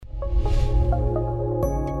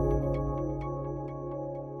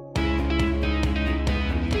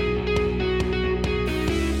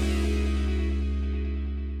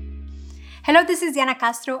Hello, this is Diana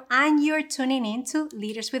Castro, and you're tuning in to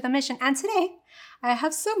Leaders with a Mission. And today, I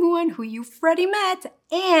have someone who you've already met,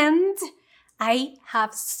 and I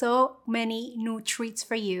have so many new treats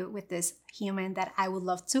for you with this human that I would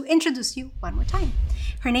love to introduce you one more time.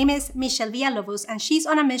 Her name is Michelle Villalobos, and she's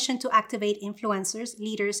on a mission to activate influencers,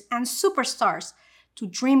 leaders, and superstars to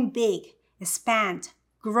dream big, expand,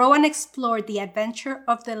 grow, and explore the adventure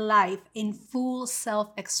of their life in full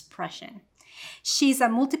self-expression. She's a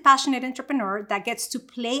multi-passionate entrepreneur that gets to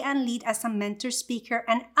play and lead as a mentor, speaker,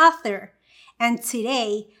 and author. And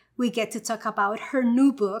today, we get to talk about her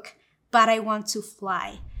new book, But I Want to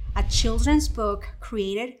Fly, a children's book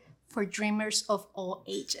created for dreamers of all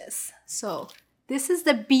ages. So this is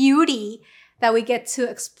the beauty that we get to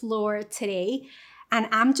explore today. And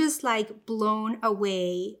I'm just like blown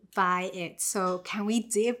away by it. So can we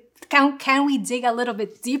dig a little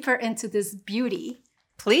bit deeper into this beauty?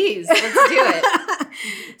 Please, let's do it.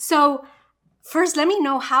 So first, let me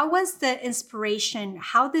know, how was the inspiration?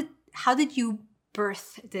 How did you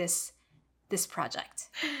birth this project?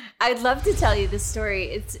 I'd love to tell you this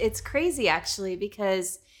story. It's crazy actually,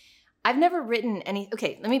 because I've never written any.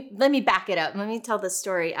 Okay, let me back it up. Let me tell this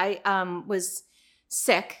story. I was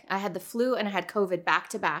sick. I had the flu and I had COVID back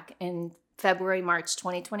to back in February, March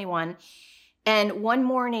 2021. And one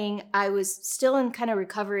morning I was still in kind of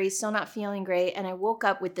recovery, still not feeling great. And I woke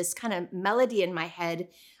up with this kind of melody in my head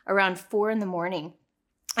around 4 a.m.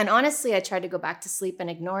 And honestly, I tried to go back to sleep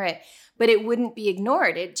and ignore it, but it wouldn't be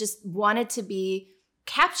ignored. It just wanted to be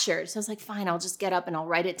captured. So I was like, fine, I'll just get up and I'll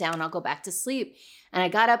write it down. I'll go back to sleep. And I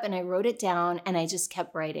got up and I wrote it down and I just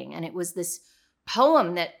kept writing. And it was this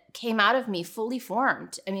poem that came out of me fully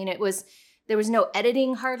formed. I mean, there was no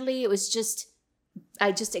editing hardly. It was just,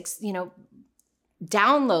 I just,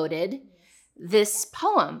 downloaded this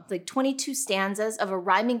poem, like 22 stanzas of a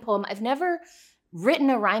rhyming poem. I've never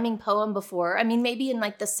written a rhyming poem before. I mean, maybe in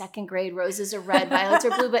like the second grade, roses are red, violets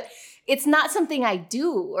are blue, but it's not something I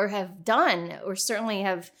do or have done or certainly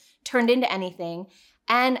have turned into anything.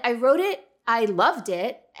 And I wrote it, I loved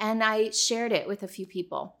it, and I shared it with a few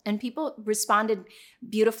people. And people responded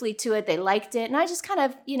beautifully to it. They liked it. And I just kind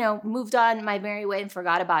of, moved on my merry way and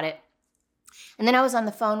forgot about it. And then I was on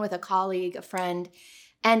the phone with a colleague, a friend,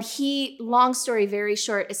 and he, long story very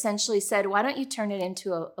short, essentially said, why don't you turn it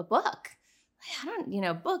into a book? I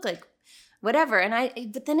don't, book, like whatever.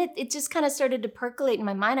 But then it just kind of started to percolate in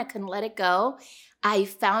my mind. I couldn't let it go. I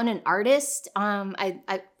found an artist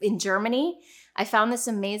in Germany. I found this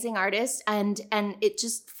amazing artist and it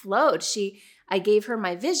just flowed. I gave her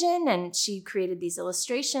my vision and she created these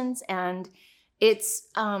illustrations, and it's,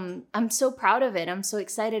 I'm so proud of it. I'm so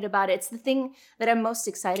excited about it. It's the thing that I'm most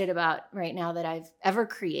excited about right now that I've ever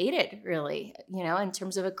created, really, in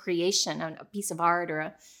terms of a creation, a piece of art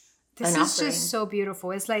or This is just so beautiful.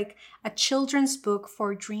 It's like a children's book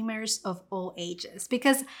for dreamers of all ages.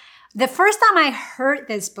 Because the first time I heard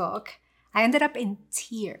this book, I ended up in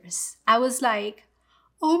tears. I was like,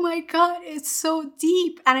 oh my God, it's so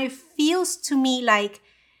deep. And it feels to me like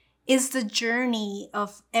it's the journey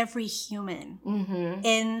of every human. Mm-hmm.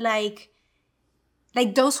 And like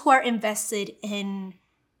those who are invested in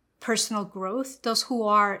personal growth, those who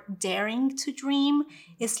are daring to dream,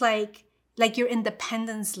 it's like your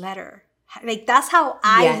independence letter. Like that's how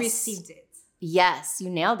I received it. Yes,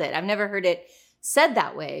 you nailed it. I've never heard it said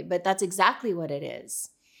that way, but that's exactly what it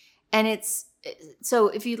is. And it's, so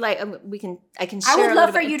if you'd like, I can share. I would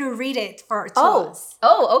love for you to read it to us.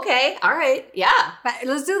 Oh, okay. All right. Yeah. But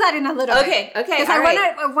let's do that in a little bit. Okay. Because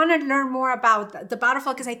I want to learn more about the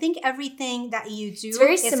battlefield, because I think everything that you do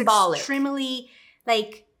is symbolic. Extremely,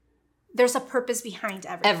 like, there's a purpose behind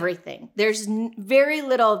everything. There's very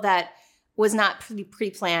little that was not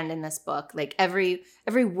pre-planned in this book. Like every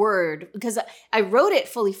word, because I wrote it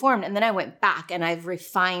fully formed and then I went back and I've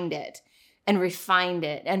refined it and refined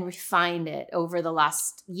it and refined it over the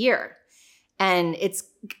last year. And it's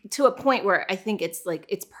to a point where I think it's like,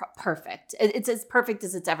 it's perfect. It's as perfect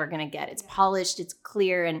as it's ever going to get. It's polished, it's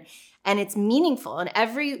clear, and it's meaningful. And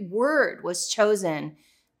every word was chosen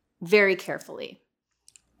very carefully.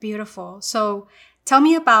 Beautiful. So tell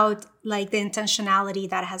me about like the intentionality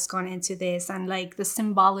that has gone into this and like the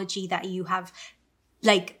symbology that you have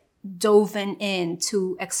like dove in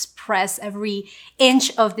to express every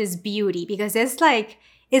inch of this beauty, because it's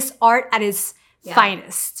art at its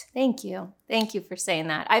finest. Thank you. Thank you for saying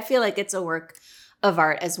that. I feel like it's a work of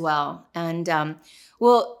art as well. And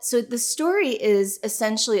so the story is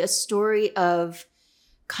essentially a story of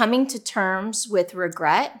coming to terms with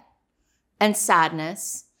regret and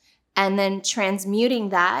sadness, and then transmuting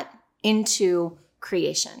that into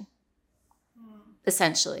creation.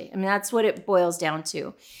 essentially. I mean, that's what it boils down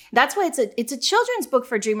to. That's why it's a children's book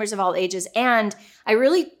for dreamers of all ages. And I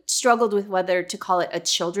really struggled with whether to call it a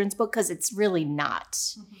children's book because it's really not.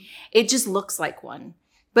 Mm-hmm. It just looks like one.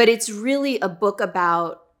 But it's really a book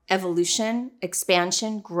about evolution,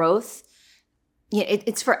 expansion, growth. Yeah,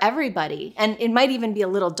 it's for everybody. And it might even be a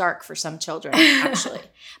little dark for some children, actually.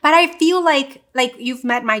 But I feel like you've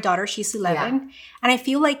met my daughter, she's 11. Yeah. And I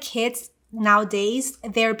feel like kids nowadays,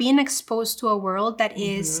 they're being exposed to a world that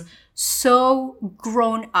is so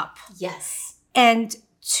grown up. Yes. And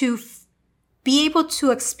to be able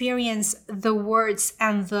to experience the words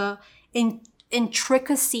and the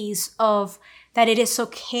intricacies of that it is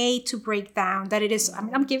okay to break down, that it is, I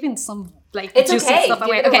mean, I'm giving some like it's juicy okay. stuff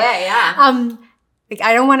away. Give it away, yeah. Like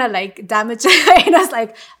I don't want to like damage it. And it's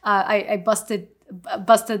like I busted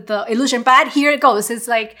the illusion, but here it goes. It's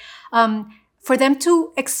like for them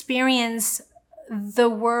to experience the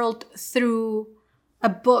world through a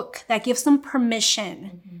book that gives them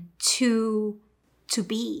permission to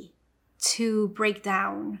be, to break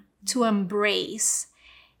down, to embrace.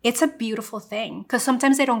 It's a beautiful thing because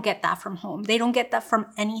sometimes they don't get that from home. They don't get that from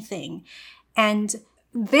anything. And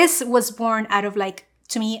this was born out of like,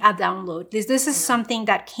 to me, a download. This is something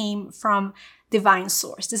that came from divine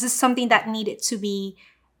source. This is something that needed to be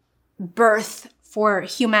birthed for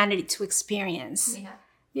humanity to experience. Yeah.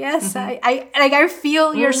 Yes, I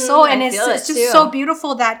feel your soul, and it's just so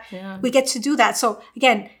beautiful that we get to do that. So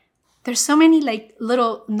again, there's so many like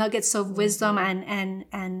little nuggets of wisdom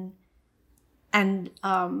and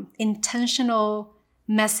intentional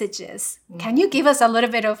messages. Can you give us a little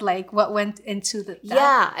bit of like what went into that?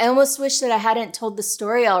 Yeah, I almost wish that I hadn't told the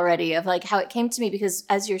story already of like how it came to me, because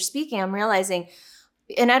as you're speaking, I'm realizing,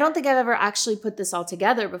 and I don't think I've ever actually put this all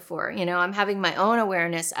together before. You know, I'm having my own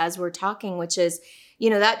awareness as we're talking, which is, you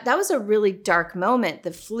know, that was a really dark moment,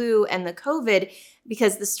 the flu and the COVID,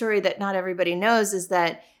 because the story that not everybody knows is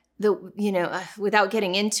that without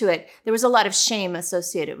getting into it, there was a lot of shame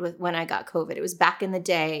associated with when I got COVID. It was back in the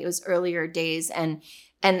day, it was earlier days. And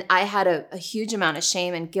I had a huge amount of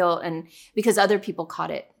shame and guilt, and because other people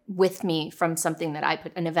caught it with me from something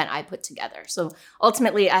that an event I put together. So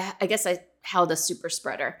ultimately, I guess I held a super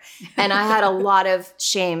spreader, and I had a lot of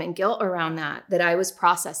shame and guilt around that I was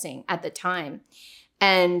processing at the time.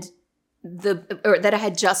 And that I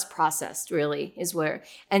had just processed really is where,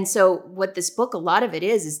 and so what this book, a lot of it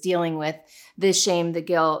is dealing with the shame, the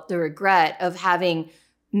guilt, the regret of having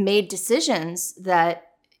made decisions that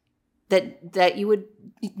you would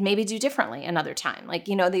maybe do differently another time. Like,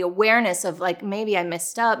 you know, the awareness of like, maybe I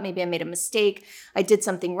messed up, maybe I made a mistake, I did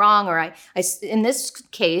something wrong, or I in this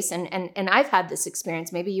case, and I've had this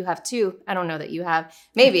experience, maybe you have too, I don't know that you have,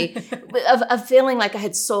 maybe, of feeling like I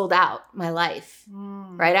had sold out my life,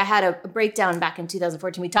 right? I had a breakdown back in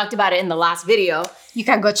 2014. We talked about it in the last video. You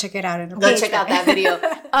can go check it out. Go check out that video.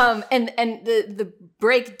 And the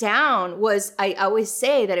breakdown was, I always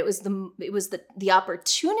say that it was the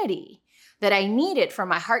opportunity that I needed for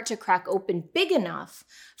my heart to crack open big enough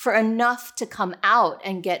for enough to come out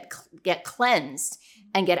and get cleansed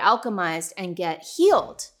and get alchemized and get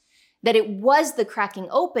healed. That it was the cracking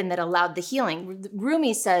open that allowed the healing.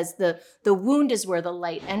 Rumi says the wound is where the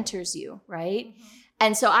light enters you, right? Mm-hmm.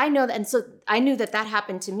 And so I know that, and so I knew that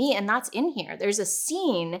happened to me, and that's in here. There's a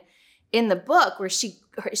scene in the book where she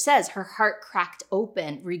says her heart cracked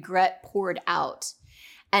open, regret poured out.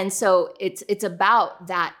 And so it's about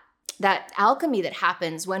that alchemy that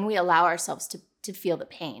happens when we allow ourselves to feel the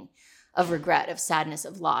pain of regret, of sadness,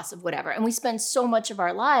 of loss, of whatever. And we spend so much of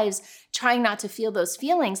our lives trying not to feel those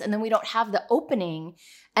feelings, and then we don't have the opening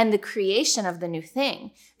and the creation of the new thing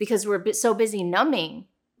because we're so busy numbing,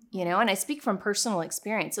 you know. And I speak from personal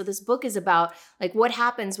experience. So this book is about like what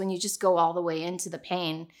happens when you just go all the way into the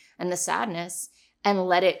pain and the sadness and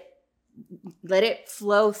let it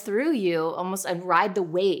flow through you almost, and ride the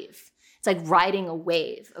wave. It's like riding a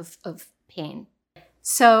wave of pain.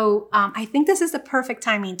 So I think this is the perfect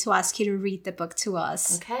timing to ask you to read the book to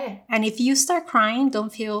us. Okay. And if you start crying,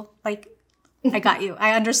 don't feel like I got you.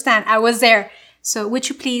 I understand. I was there. So would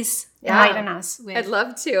you please enlighten us? I'd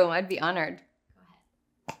love to. I'd be honored. Go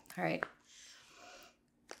ahead. All right.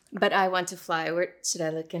 But I want to fly. Where should I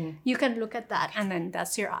look? You can look at that, and then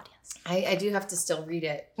that's your audience. I do have to still read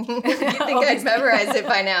it. You think I'd memorize it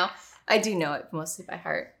by now? I do know it mostly by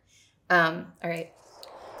heart. All right.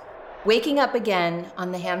 Waking up again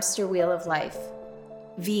on the hamster wheel of life,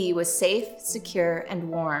 V was safe, secure, and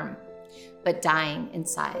warm, but dying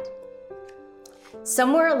inside.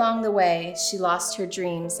 Somewhere along the way, she lost her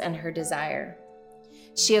dreams and her desire.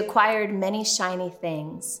 She acquired many shiny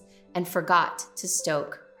things and forgot to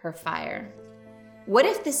stoke her fire. What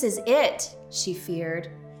if this is it, she feared,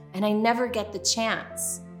 and I never get the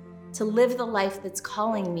chance to live the life that's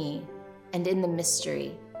calling me and in the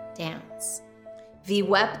mystery dance? V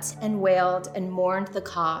wept and wailed and mourned the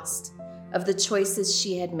cost of the choices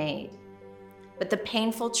she had made. But the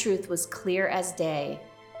painful truth was clear as day,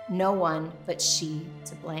 no one but she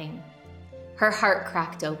to blame. Her heart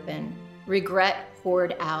cracked open, regret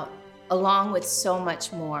poured out, along with so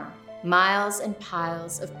much more, miles and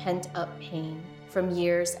piles of pent-up pain from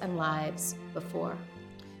years and lives before.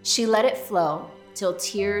 She let it flow till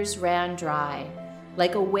tears ran dry,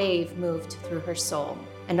 like a wave moved through her soul.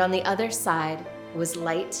 And on the other side was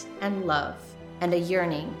light and love and a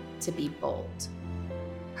yearning to be bold.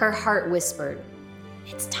 Her heart whispered,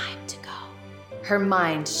 "It's time to go." Her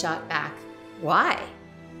mind shot back, "Why?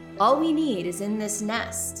 All we need is in this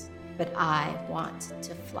nest, but I want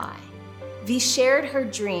to fly." V shared her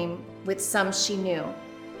dream with some she knew,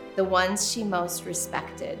 the ones she most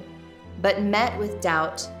respected, but met with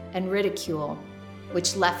doubt and ridicule,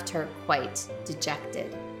 which left her quite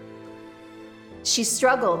dejected. She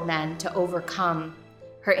struggled then to overcome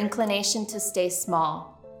her inclination to stay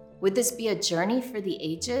small. Would this be a journey for the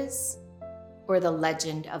ages or the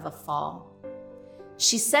legend of a fall?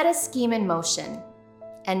 She set a scheme in motion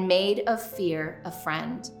and made of fear a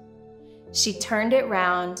friend. She turned it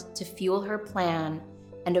round to fuel her plan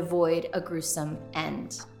and avoid a gruesome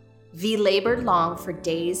end. V labored long for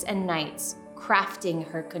days and nights, crafting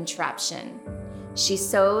her contraption. She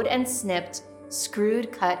sewed and snipped,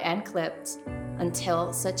 screwed, cut, and clipped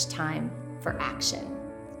until such time for action.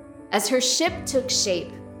 As her ship took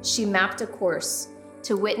shape, she mapped a course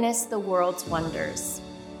to witness the world's wonders.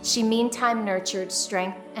 She meantime nurtured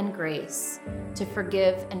strength and grace to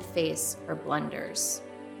forgive and face her blunders.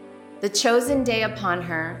 The chosen day upon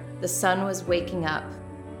her, the sun was waking up.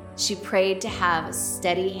 She prayed to have a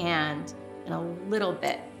steady hand and a little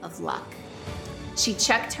bit of luck. She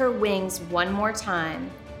checked her wings one more time.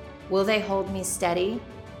 Will they hold me steady?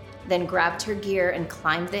 Then grabbed her gear and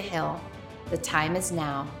climbed the hill. The time is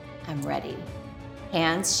now, I'm ready.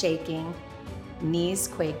 Hands shaking, knees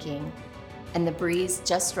quaking, and the breeze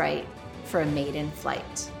just right for a maiden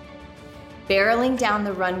flight. Barreling down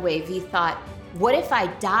the runway, V thought, what if I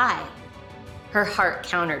die? Her heart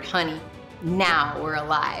countered, honey, now we're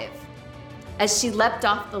alive. As she leapt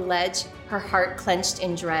off the ledge, her heart clenched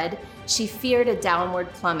in dread. She feared a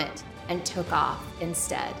downward plummet and took off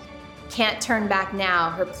instead. Can't turn back now,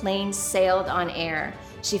 her plane sailed on air.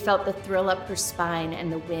 She felt the thrill up her spine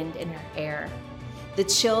and the wind in her hair. The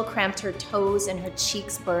chill cramped her toes and her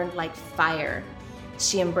cheeks burned like fire.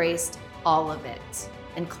 She embraced all of it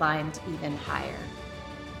and climbed even higher.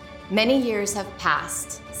 Many years have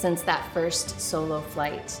passed since that first solo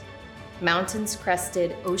flight. Mountains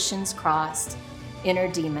crested, oceans crossed, inner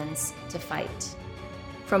demons to fight.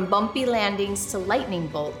 From bumpy landings to lightning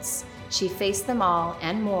bolts, she faced them all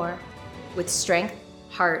and more with strength,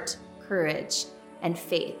 heart, courage, and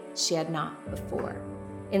faith she had not before.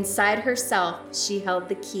 Inside herself, she held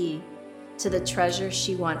the key to the treasure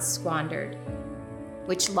she once squandered,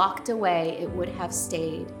 which locked away it would have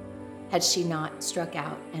stayed had she not struck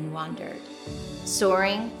out and wandered.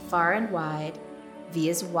 Soaring far and wide, V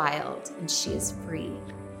is wild and she is free,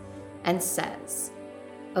 and says,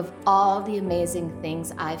 of all the amazing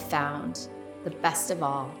things I've found, the best of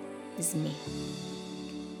all is me.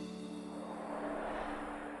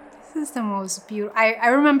 This is the most beautiful. I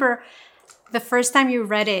remember the first time you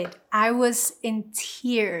read it, I was in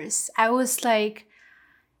tears. It was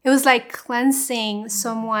like cleansing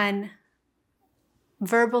someone,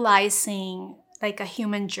 verbalizing like a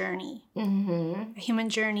human journey, a human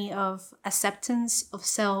journey of acceptance, of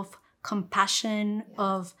self, compassion,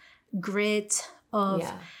 of grit, of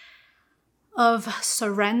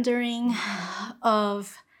surrendering,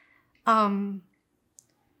 of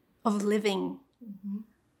living,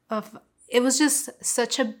 it was just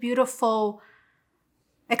such a beautiful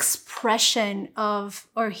expression of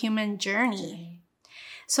our human journey.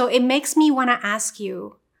 So it makes me want to ask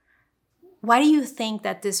you, why do you think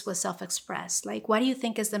that this was self-expressed? Like, what do you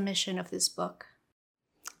think is the mission of this book?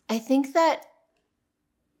 I think that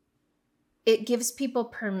it gives people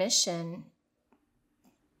permission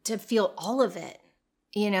to feel all of it,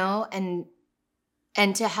 you know, and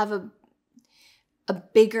to have a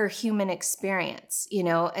bigger human experience, you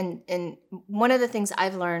know, and one of the things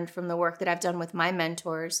I've learned from the work that I've done with my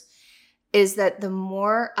mentors is that the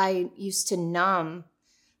more I used to numb,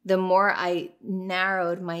 the more I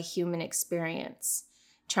narrowed my human experience,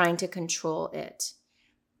 trying to control it.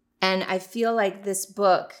 And I feel like this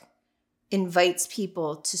book invites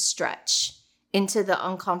people to stretch into the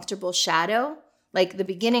uncomfortable shadow. Like the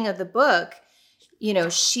beginning of the book,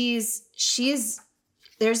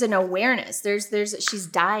 there's an awareness. She's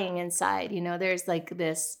dying inside, there's like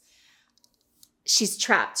this, she's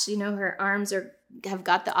trapped, her arms have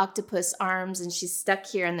got the octopus arms and she's stuck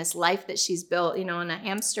here in this life that she's built, on a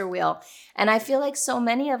hamster wheel. And I feel like so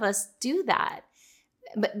many of us do that,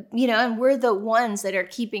 but, and we're the ones that are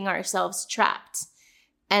keeping ourselves trapped.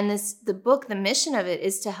 And the book, the mission of it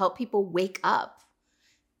is to help people wake up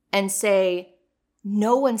and say,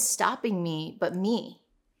 no one's stopping me but me.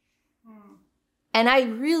 And I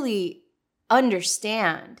really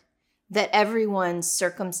understand that everyone's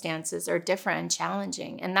circumstances are different and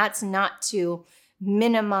challenging. And that's not to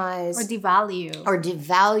minimize or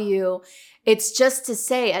devalue. It's just to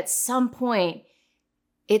say at some point,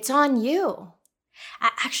 it's on you.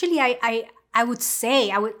 Actually, I would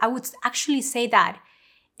actually say that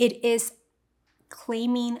it is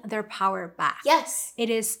claiming their power back. Yes.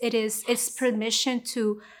 It's permission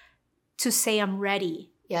to say I'm ready.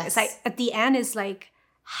 Yes. It's like at the end is like,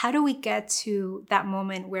 how do we get to that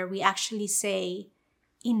moment where we actually say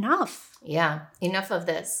enough? Yeah. Enough of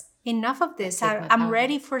this. I'm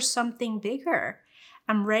ready for something bigger.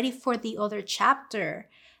 I'm ready for the other chapter.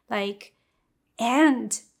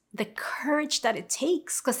 And the courage that it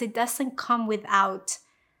takes, because it doesn't come without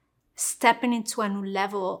stepping into a new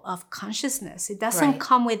level of consciousness. It doesn't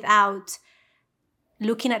come without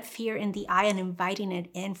looking at fear in the eye and inviting it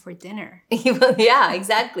in for dinner. Yeah,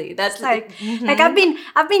 exactly. That's like I've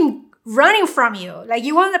been running from you. Like,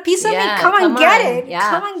 you want a piece of me? Come on, get it. Yeah.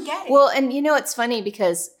 Come on, get it. Well, and it's funny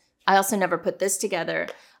because I also never put this together.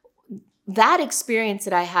 That experience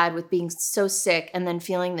that I had with being so sick and then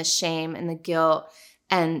feeling the shame and the guilt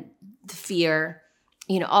and the fear,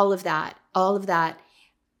 all of that.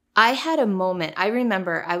 I had a moment. I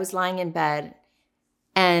remember I was lying in bed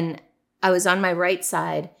and I was on my right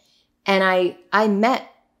side, and I met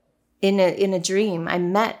in a dream, I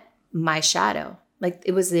met my shadow. Like,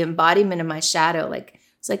 it was the embodiment of my shadow. Like,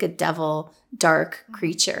 it's like a devil, dark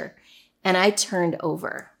creature. And I turned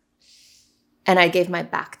over and I gave my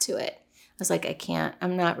back to it. I was like,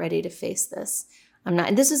 I'm not ready to face this. I'm not.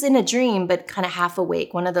 And this was in a dream, but kind of half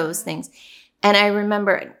awake, one of those things. And I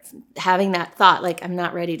remember having that thought, like, I'm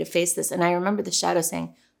not ready to face this. And I remember the shadow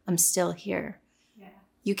saying, I'm still here.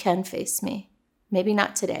 You can face me. Maybe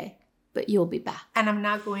not today, but you'll be back. And I'm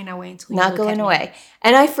not going away until you look at me.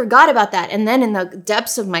 And I forgot about that. And then in the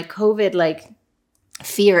depths of my COVID,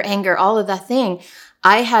 fear, anger, all of that thing,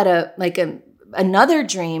 I had another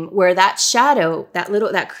dream where that shadow,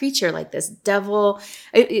 that creature, like this devil,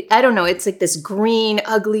 I don't know, it's like this green,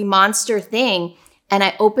 ugly monster thing. And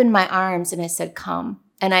I opened my arms and I said, come.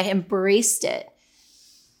 And I embraced it.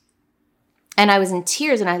 And I was in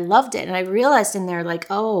tears and I loved it. And I realized in there,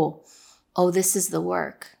 oh, this is the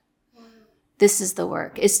work. This is the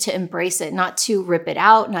work, is to embrace it, not to rip it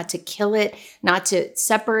out, not to kill it, not to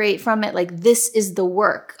separate from it. Like, this is the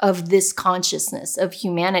work of this consciousness of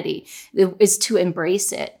humanity, is to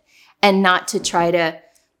embrace it and not to try to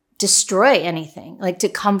destroy anything, like to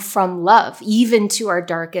come from love, even to our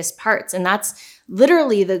darkest parts. And that's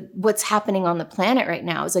literally what's happening on the planet right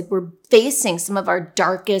now. Is like, we're facing some of our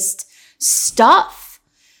darkest stuff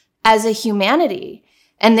as a humanity.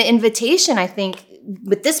 And the invitation, I think,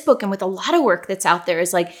 with this book and with a lot of work that's out there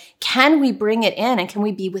is like, can we bring it in and can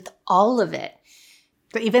we be with all of it?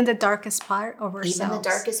 But even the darkest part of ourselves. Even the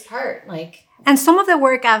darkest part. And some of the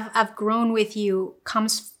work I've grown with you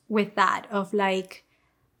comes with that of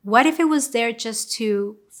what if it was there just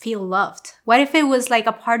to feel loved? What if it was like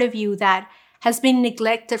a part of you that has been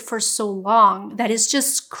neglected for so long that is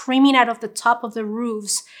just screaming out of the top of the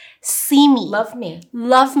roofs, see me. Love me.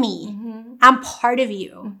 Mm-hmm. I'm part of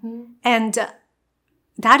you. Mm-hmm. And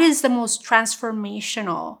that is the most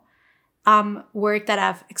transformational work that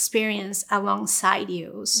I've experienced alongside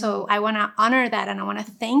you. So I want to honor that and I want to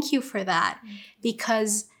thank you for that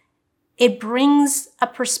because it brings a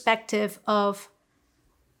perspective of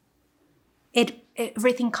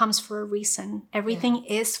everything comes for a reason. Everything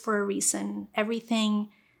is for a reason. Everything,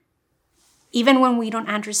 even when we don't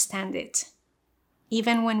understand it,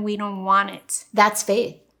 even when we don't want it. That's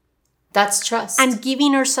faith. That's trust. And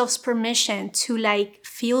giving ourselves permission to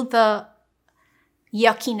feel the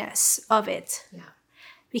yuckiness of it. Yeah.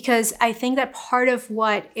 Because I think that part of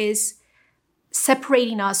what is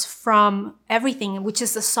separating us from everything, which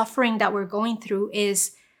is the suffering that we're going through,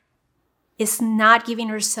 is not giving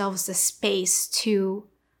ourselves the space to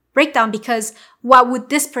break down, because what would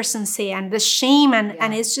this person say, and the shame,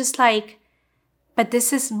 and it's just but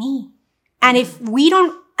this is me. And if we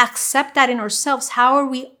don't accept that in ourselves, how are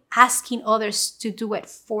we asking others to do it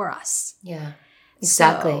for us? Yeah,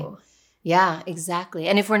 exactly. Yeah, exactly.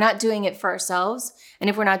 And if we're not doing it for ourselves, and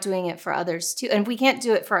if we're not doing it for others too, and if we can't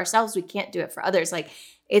do it for ourselves, we can't do it for others. Like,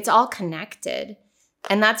 it's all connected.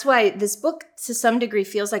 And that's why this book to some degree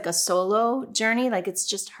feels like a solo journey. Like, it's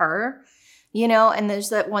just her, you know, and there's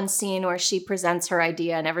that one scene where she presents her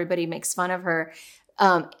idea and everybody makes fun of her.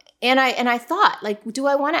 And I thought, like, do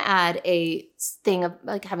I want to add a thing of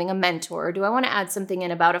like having a mentor? Or do I want to add something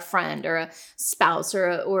in about a friend or a spouse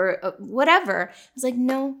or whatever? I was like,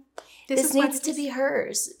 no, this needs to be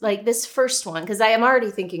hers. Like, this first one, because I am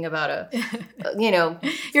already thinking about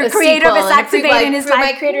your creative is activated.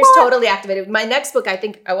 My creator is totally activated. My next book, I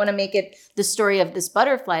think I want to make it the story of this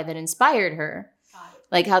butterfly that inspired her.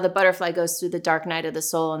 Like how the butterfly goes through the dark night of the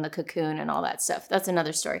soul and the cocoon and all that stuff. That's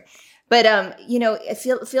another story. But, I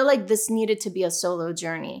feel like this needed to be a solo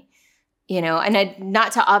journey, you know, and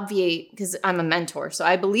not to obviate, because I'm a mentor. So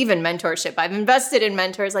I believe in mentorship. I've invested in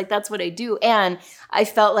mentors. Like, that's what I do. And I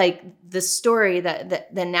felt like the story, the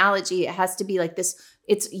analogy, it has to be like this.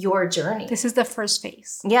 It's your journey. This is the first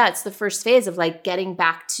phase. Yeah, it's the first phase of like getting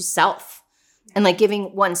back to self and like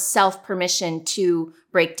giving oneself permission to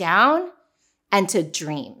break down and to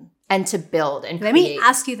dream. And to build and Let create. me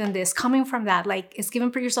ask you then this, coming from that, like, it's giving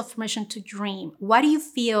yourself permission to dream. What do you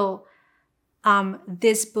feel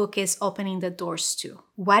this book is opening the doors to?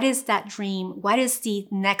 What is that dream? What is the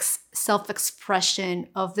next self-expression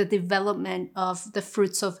of the development of the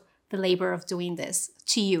fruits of the labor of doing this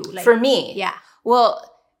to you? Like, for me? Yeah. Well,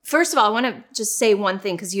 first of all, I want to just say one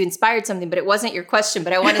thing because you inspired something, but it wasn't your question,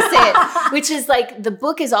 but I want to say it, which is like the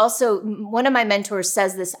book is also, one of my mentors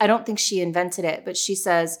says this, I don't think she invented it, but she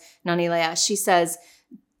says, Nanilea, she says,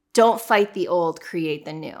 don't fight the old, create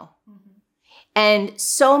the new. Mm-hmm. And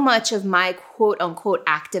so much of my quote unquote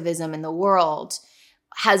activism in the world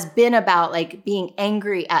has been about like being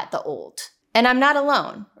angry at the old. And I'm not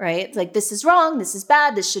alone, right? It's like, this is wrong. This is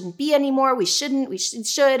bad. This shouldn't be anymore. We shouldn't, we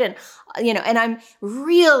should. And, and I'm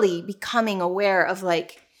really becoming aware of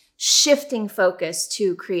like shifting focus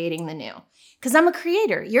to creating the new. Because I'm a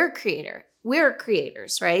creator. You're a creator. We're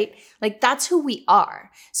creators, right? Like, that's who we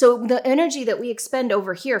are. So the energy that we expend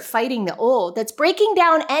over here fighting the old, that's breaking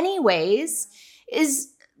down anyways, is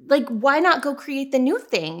like, why not go create the new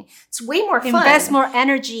thing? It's way more fun. Invest more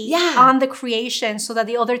energy on the creation so that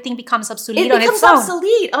the other thing becomes obsolete on its own. It becomes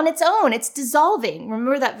obsolete on its own. It's dissolving.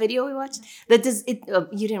 Remember that video we watched? You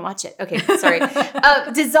didn't watch it. Okay, sorry.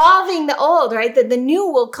 Dissolving the old, right? The new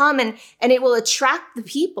will come and it will attract the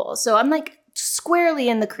people. So I'm like squarely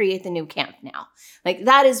in the create the new camp now. Like,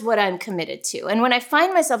 that is what I'm committed to. And when I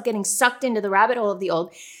find myself getting sucked into the rabbit hole of the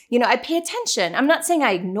old, I pay attention. I'm not saying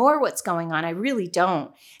I ignore what's going on. I really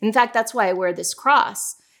don't. In fact, that's why I wear this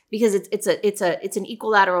cross, because it's an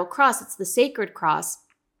equilateral cross. It's the sacred cross.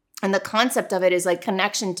 And the concept of it is like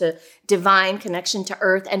connection to divine, connection to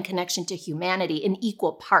earth, and connection to humanity in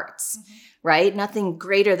equal parts, right? Nothing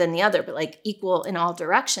greater than the other, but like equal in all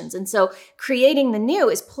directions. And so creating the new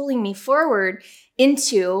is pulling me forward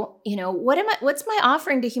into, what's my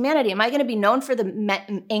offering to humanity? Am I going to be known for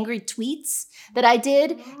the angry tweets that I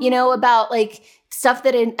did, about like stuff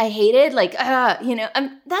that I hated? Like, that's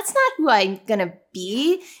not who I'm going to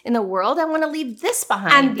be in the world. I want to leave this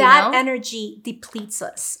behind. And that energy depletes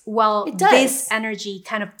us, while this energy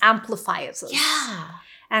kind of amplifies us. Yeah.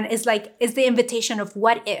 And it's the invitation of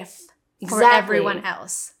what if for everyone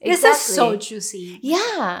else. This is so juicy.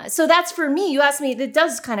 Yeah. So that's for me. You asked me, it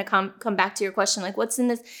does kind of come back to your question. Like, what's in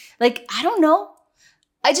this? Like, I don't know.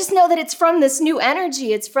 I just know that it's from this new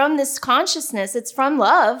energy. It's from this consciousness. It's from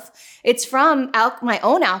love. It's from my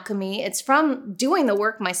own alchemy. It's from doing the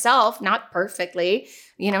work myself, not perfectly,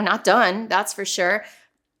 not done. That's for sure.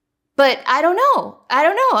 But I don't know.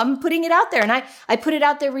 I'm putting it out there. And I put it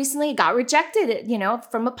out there recently, got rejected,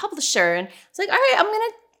 from a publisher. And it's like, all right, I'm going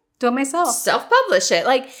to do it myself. Self-publish it.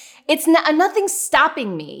 Like, it's nothing's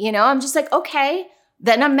stopping me, I'm just like, okay,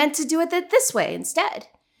 then I'm meant to do it this way instead.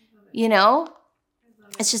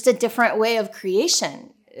 It's just a different way of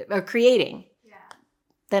creation or creating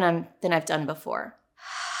than I've done before.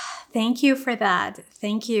 Thank you for that.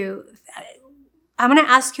 Thank you. I'm going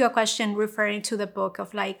to ask you a question referring to the book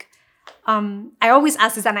of like, I always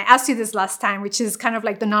ask this, and I asked you this last time, which is kind of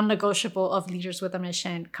like the non-negotiable of Leaders with a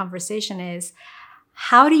Mission conversation is,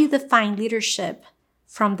 how do you define leadership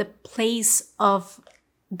from the place of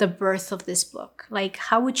the birth of this book? Like,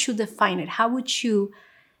 how would you define it? How would you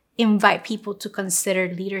invite people to consider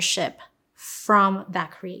leadership from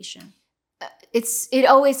that creation? It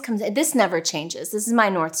always comes, this never changes. This is my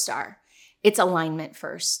North Star. It's alignment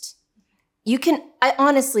first. I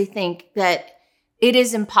honestly think that it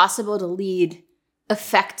is impossible to lead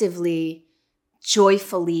effectively,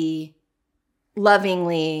 joyfully,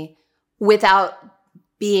 lovingly, without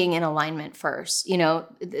being in alignment first. You know,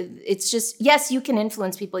 it's just, yes, you can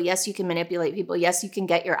influence people. Yes, you can manipulate people. Yes, you can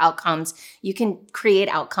get your outcomes. You can create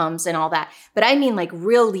outcomes and all that. But I mean like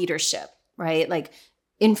real leadership, right? Like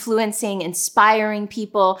influencing, inspiring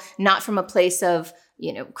people, not from a place of,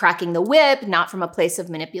 you know, cracking the whip, not from a place of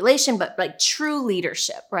manipulation, but like true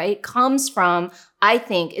leadership, right? Comes from, I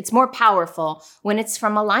think it's more powerful when it's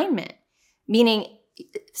from alignment, meaning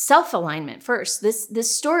self-alignment first.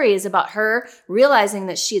 This story is about her realizing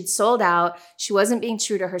that she had sold out. She wasn't being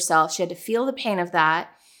true to herself. She had to feel the pain of that.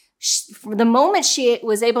 The moment she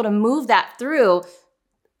was able to move that through,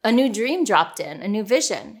 a new dream dropped in, a new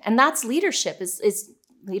vision. And that's leadership, is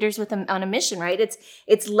leaders on a mission, right?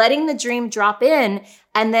 It's letting the dream drop in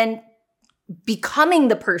and then becoming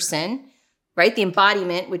the person, right? The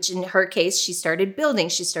embodiment, which in her case, she started building,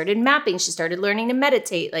 she started mapping, she started learning to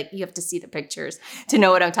meditate. Like, you have to see the pictures to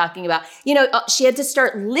know what I'm talking about. You know, she had to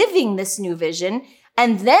start living this new vision.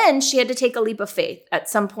 And then she had to take a leap of faith. At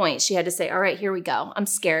some point, she had to say, all right, here we go. I'm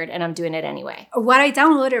scared and I'm doing it anyway. What I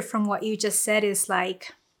downloaded from what you just said is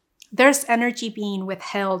like, there's energy being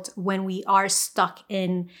withheld when we are stuck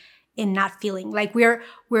in not feeling. Like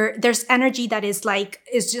there's energy that is like,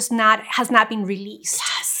 has not been released.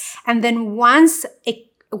 Yes. And then once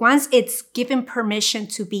it's given permission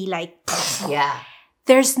to be like, yeah,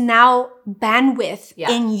 there's now bandwidth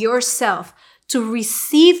in yourself to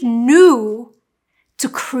receive new, to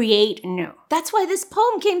create new. That's why this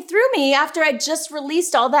poem came through me after I just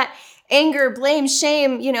released all that anger, blame,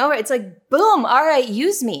 shame. You know, it's like, boom, all right,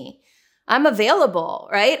 use me. I'm available,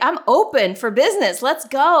 right? I'm open for business. Let's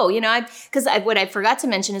go. You know, what I forgot to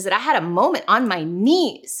mention is that I had a moment on my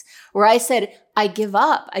knees where I said, I give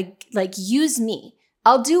up. Use me.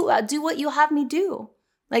 I'll do what you have me do.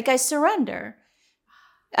 Like, I surrender.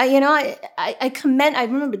 I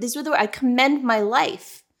remember these were the words, I commend my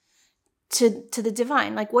life to the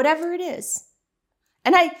divine, like whatever it is.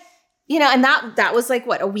 And and that was like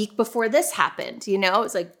a week before this happened, you know, it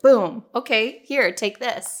was like, boom, okay, here, take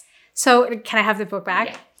this. So can I have the book back?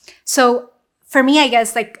 Yeah. So for me, I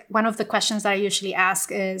guess like one of the questions that I usually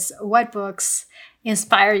ask is, what books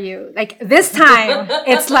inspire you? Like this time,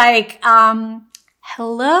 it's like,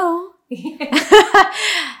 hello,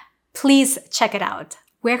 please check it out.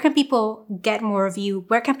 Where can people get more of you?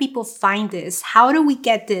 Where can people find this? How do we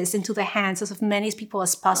get this into the hands of as many people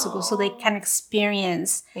as possible so they can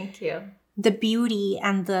experience Thank you. the beauty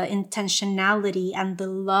and the intentionality and the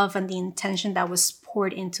love and the intention that was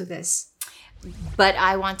poured into this?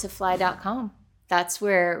 ButIWantToFly.com. That's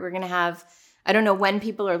where we're going to have, I don't know when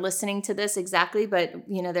people are listening to this exactly, but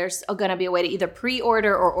you know, there's going to be a way to either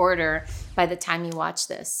pre-order or order by the time you watch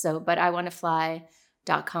this. So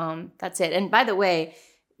ButIWantToFly.com. That's it. And by the way,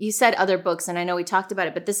 you said other books, and I know we talked about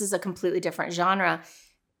it, but this is a completely different genre.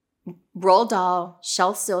 Roald Dahl,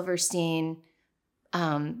 Shel Silverstein,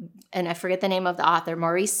 and I forget the name of the author,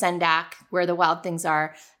 Maurice Sendak, Where the Wild Things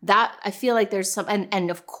Are. That, I feel like there's some, and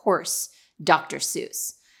of course, Dr.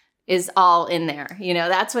 Seuss is all in there. You know,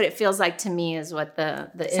 that's what it feels like to me, is what the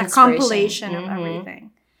it's inspiration. a compilation of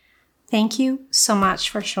everything. Thank you so much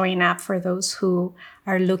for showing up for those who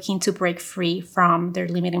are looking to break free from their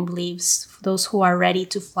limiting beliefs, for those who are ready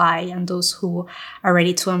to fly, and those who are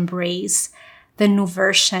ready to embrace the new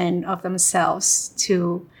version of themselves,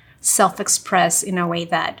 to self-express in a way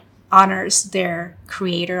that honors their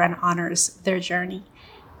creator and honors their journey.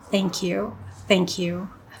 Thank you. Thank you.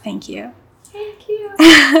 Thank you. Thank you.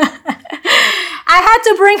 I had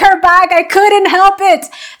to bring her back. I couldn't help it.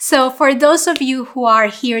 So for those of you who are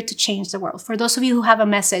here to change the world, for those of you who have a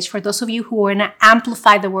message, for those of you who want to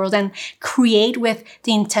amplify the world and create with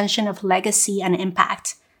the intention of legacy and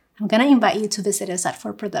impact, I'm going to invite you to visit us at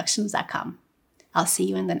forproductions.com. I'll see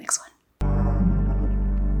you in the next one.